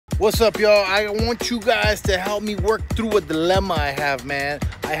What's up, y'all? I want you guys to help me work through a dilemma I have, man.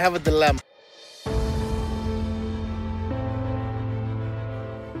 I have a dilemma.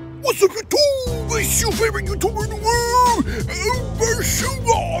 What's up, YouTube? It's your favorite YouTuber in the world,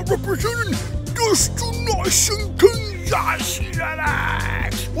 Elber representing Destination Kansas City.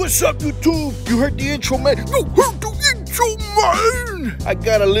 What's up, YouTube? You heard the intro, man? You heard the intro, man! I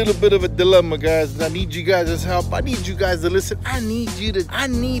got a little bit of a dilemma, guys, and I need you guys' help. I need you guys to listen. I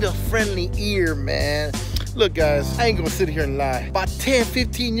need a friendly ear, man. Look, guys, I ain't gonna sit here and lie. About 10,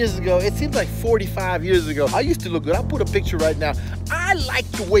 15 years ago, it seems like 45 years ago, I used to look good. I'll put a picture right now. I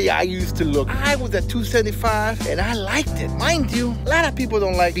liked the way I used to look. I was at 275, and I liked it. Mind you, a lot of people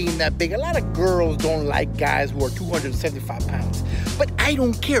don't like being that big. A lot of girls don't like guys who are 275 pounds. But I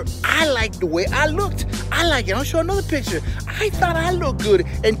don't care. I like the way I looked. I like it. I'll show another picture. I thought I looked good.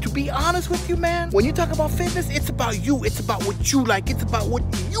 And to be honest with you, man, when you talk about fitness, it's about you. It's about what you like. It's about what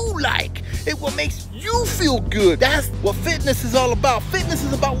you like. It's what makes you feel good. That's what fitness is all about. Fitness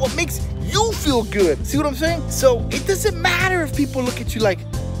is about what makes you feel good. See what I'm saying? So it doesn't matter if people look at you like,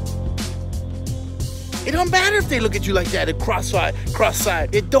 it don't matter if they look at you like that, cross-eyed.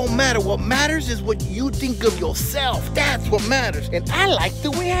 It don't matter. What matters is what you think of yourself. That's what matters. And I like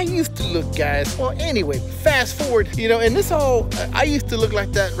the way I used to look, guys. Well, anyway, fast forward, and this all, I used to look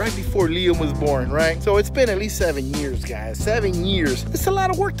like that right before Liam was born, right? So it's been at least 7 years, guys. 7 years. It's a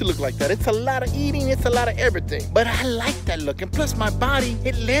lot of work to look like that. It's a lot of eating. It's a lot of everything. But I like that look. And plus my body,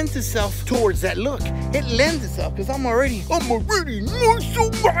 it lends itself towards that look. It lends itself because I'm already muscle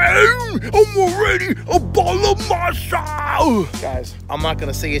man. I'm already a ball of muscle. Guys, I'm not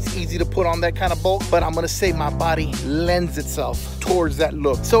gonna say it's easy to put on that kind of bulk, but I'm gonna say my body lends itself towards that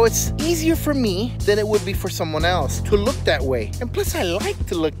look. So it's easier for me than it would be for someone else to look that way. And plus I like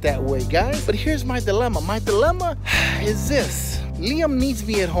to look that way, guys. But here's my dilemma. My dilemma is this. Liam needs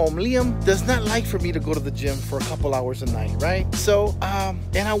me at home. Liam does not like for me to go to the gym for a couple hours a night, right? So,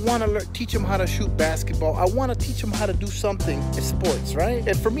 and I want to teach him how to shoot basketball. I want to teach him how to do something in sports, right?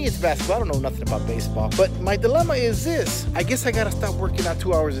 And for me, it's basketball. I don't know nothing about baseball. But my dilemma is this. I guess I got to stop working out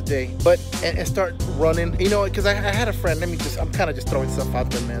 2 hours a day, and start running, because I had a friend. I'm kind of just throwing stuff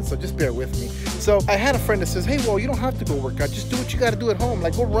out there, man. So just bear with me. So I had a friend that says, hey, well, you don't have to go work out. Just do what you got to do at home.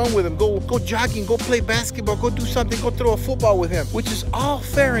 Like go run with him, go jogging, go play basketball, go do something, go throw a football with him. Which is all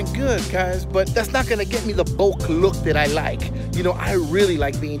fair and good, guys, but that's not gonna get me the bulk look that I like. I really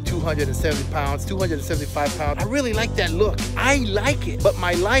like being 270 pounds, 275 pounds. I really like that look. I like it, but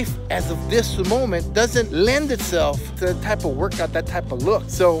my life as of this moment doesn't lend itself to the type of workout, that type of look.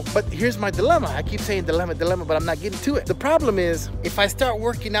 So, but here's my dilemma. I keep saying dilemma, but I'm not getting to it. The problem is, if I start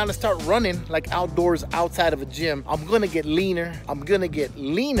working out and start running like outdoors outside of a gym, I'm gonna get leaner.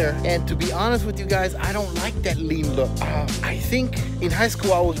 And to be honest with you guys, I don't like that lean look. I think in high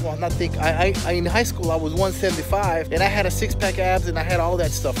school in high school I was 175 and I had a six-pack abs and I had all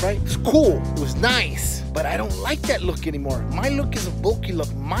that stuff, right? It was cool, it was nice, but I don't like that look anymore. My look is a bulky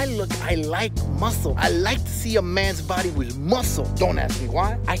look. My look, I like muscle. I like to see a man's body with muscle. Don't ask me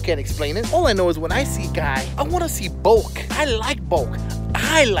why, I can't explain it. All I know is when I see a guy, I want to see bulk. I like bulk.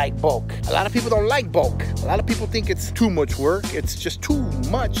 I like bulk. A lot of people don't like bulk. A lot of people think it's too much work. It's just too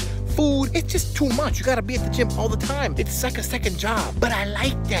much food. It's just too much. You gotta be at the gym all the time. It's like a second job. But I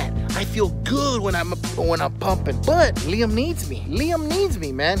like that. I feel good when I'm pumping. But Liam needs me. Liam needs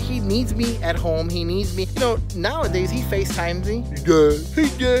me, man. He needs me at home. He needs me. Nowadays he FaceTimes me. Hey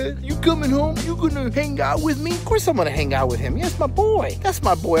Dad, you coming home? You gonna hang out with me? Of course I'm gonna hang out with him. Yes, my boy. That's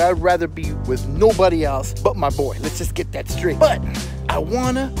my boy. I'd rather be with nobody else but my boy. Let's just get that straight. But I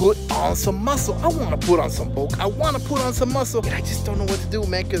wanna put on some muscle. I wanna put on some bulk. I wanna put on some muscle. And I just don't know what to do,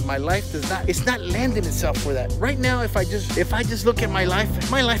 man, because my life it's not lending itself for that. Right now, if I just look at my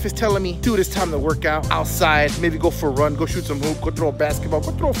life is telling me, dude, it's time to work out outside, maybe go for a run, go shoot some hoop, go throw a basketball,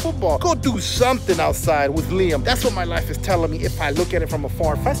 go throw a football, go do something outside with Liam. That's what my life is telling me if I look at it from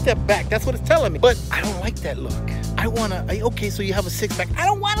afar. If I step back, that's what it's telling me. But I don't like that look. Okay, so you have a six-pack. I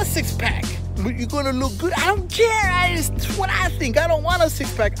don't want a six-pack. But you're gonna look good. I don't care. It's what I think. I don't want a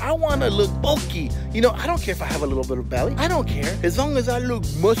six-pack. I want to look bulky. I don't care if I have a little bit of belly. I don't care. As long as I look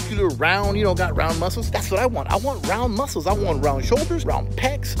muscular, round, got round muscles. That's what I want. I want round muscles. I want round shoulders, round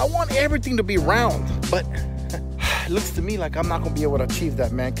pecs. I want everything to be round. But it looks to me like I'm not gonna be able to achieve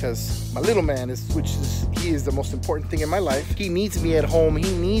that, man, because my little man he is the most important thing in my life. He needs me at home.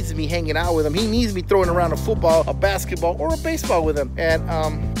 He needs me hanging out with him. He needs me throwing around a football, a basketball, or a baseball with him. And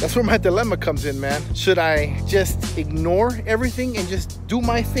that's where my dilemma comes in, man. Should I just ignore everything and just do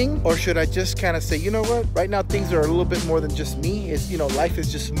my thing? Or should I just kind of say, you know what? Right now, things are a little bit more than just me. Life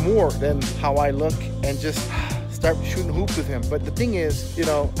is just more than how I look, and just start shooting hoops with him. But the thing is, you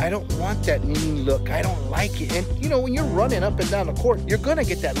know, I don't want that lean look. I don't like it. And you know, when you're running up and down the court, you're gonna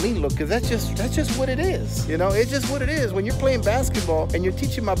get that lean look because that's just what it is. You know, it's just what it is. When you're playing basketball and you're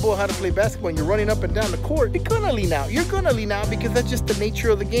teaching my boy how to play basketball and you're running up and down the court, you're gonna lean out. You're gonna lean out because that's just the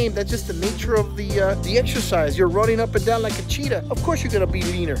nature of the game. That's just the nature of the exercise. You're running up and down like a cheetah. Of course you're gonna be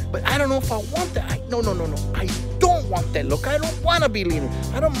leaner. But I don't know if I want that. No. I don't want that look. I don't want to be leaner.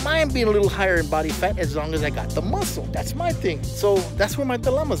 I don't mind being a little higher in body fat as long as I got the muscle. That's my thing. So that's where my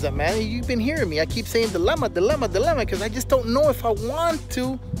dilemma's at, man. You've been hearing me. I keep saying dilemma, because I just don't know if I want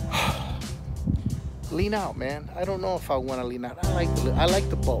to lean out, man. I don't know if I want to lean out. I like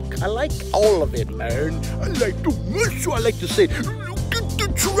the bulk. I like all of it, man. I like the muscle. I like to say, look at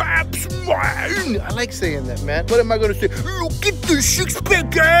the traps, man. I like saying that, man. What am I going to say? Look at the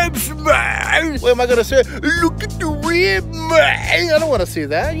six-pack abs, man. What am I going to say? Look at the rib, man. I don't want to say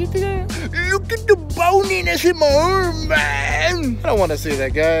that. You think look at the boniness in my arm, man. I don't want to say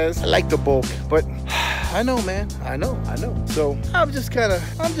that, guys. I like the bulk, but I know, man. I know. So I'm just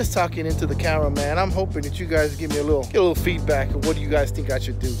talking into the camera, man. I'm hoping that you guys give me a little feedback of what do you guys think I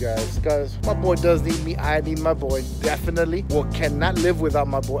should do, guys. Because my boy does need me. I need my boy, definitely. Well, cannot live without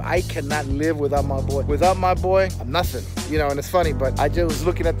my boy. I cannot live without my boy. Without my boy, I'm nothing. You know, and it's funny, but I just was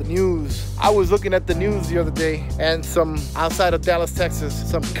looking at the news. I was looking at the news the other day, and outside of Dallas, Texas,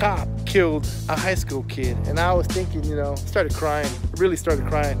 some cop killed a high school kid. And I was thinking, you know, started crying. Really started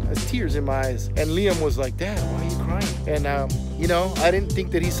crying. There's tears in my eyes. And Liam was like, Dad, why are you crying? And you know, I didn't think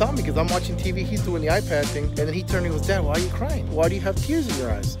that he saw me because I'm watching TV. He's doing the iPad thing. And then he turned and goes, Dad, why are you crying? Why do you have tears in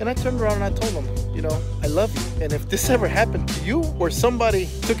your eyes? And I turned around and I told him, you know, I love you. And if this ever happened to you, or somebody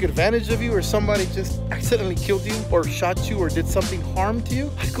took advantage of you, or somebody just accidentally killed you, or shot you, or did something harm to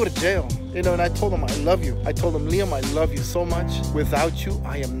you, I'd go to jail. You know, and I told him I love you. I told him, Liam, I love you so much. Without you,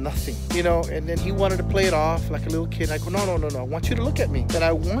 I am nothing. You know, and then he wanted to play it off like a little kid. I go, no. I want you to look at me. And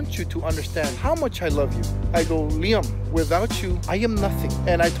I want you to understand how much I love you. I go, Liam, without you, I am nothing.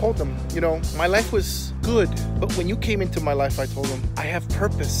 And I told him, you know, my life was good. But when you came into my life, I told him, I have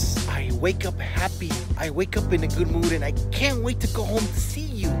purpose. I wake up happy. I wake up in a good mood. And I can't wait to go home to see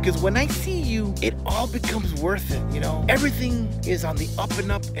you. Because when I see you, it all becomes worth it, you know. Everything is on the up and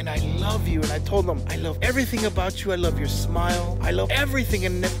up. And I love you. And I told them, I love everything about you. I love your smile. I love everything.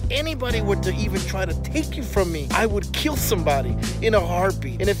 And if anybody were to even try to take you from me, I would kill somebody in a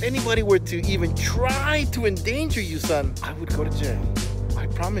heartbeat. And if anybody were to even try to endanger you, son, I would go to jail. I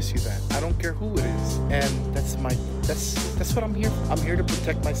promise you that. I don't care who it is. And that's what I'm here for. I'm here to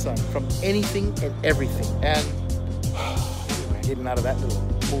protect my son from anything and everything. And anyway, getting out of that little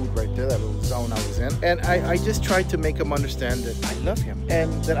mood right there, that little zone I was in. And I just tried to make him understand that I love him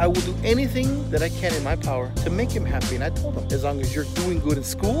and that I will do anything that I can in my power to make him happy. And I told him, as long as you're doing good in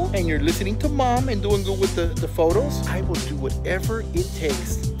school and you're listening to mom and doing good with the photos, I will do whatever it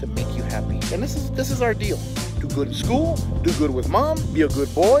takes to make you happy. And this is our deal. Do good in school, do good with mom, be a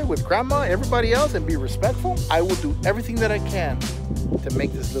good boy with grandma, everybody else, and be respectful. I will do everything that I can to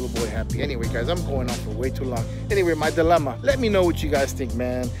make this little boy happy. Anyway, guys, I'm going on for way too long. Anyway, my dilemma. Let me know what you guys think,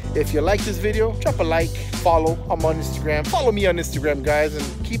 man. If you like this video, drop a like, follow. I'm on Instagram. Follow me on Instagram, guys,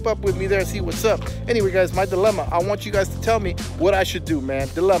 and keep up with me there and see what's up. Anyway, guys, my dilemma. I want you guys to tell me what I should do, man.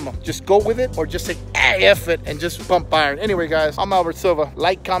 Dilemma. Just go with it or just say, F it, and just pump iron. Anyway, guys, I'm Albert Silva.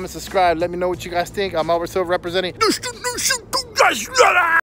 Like, comment, subscribe. Let me know what you guys think. I'm Albert Silva representing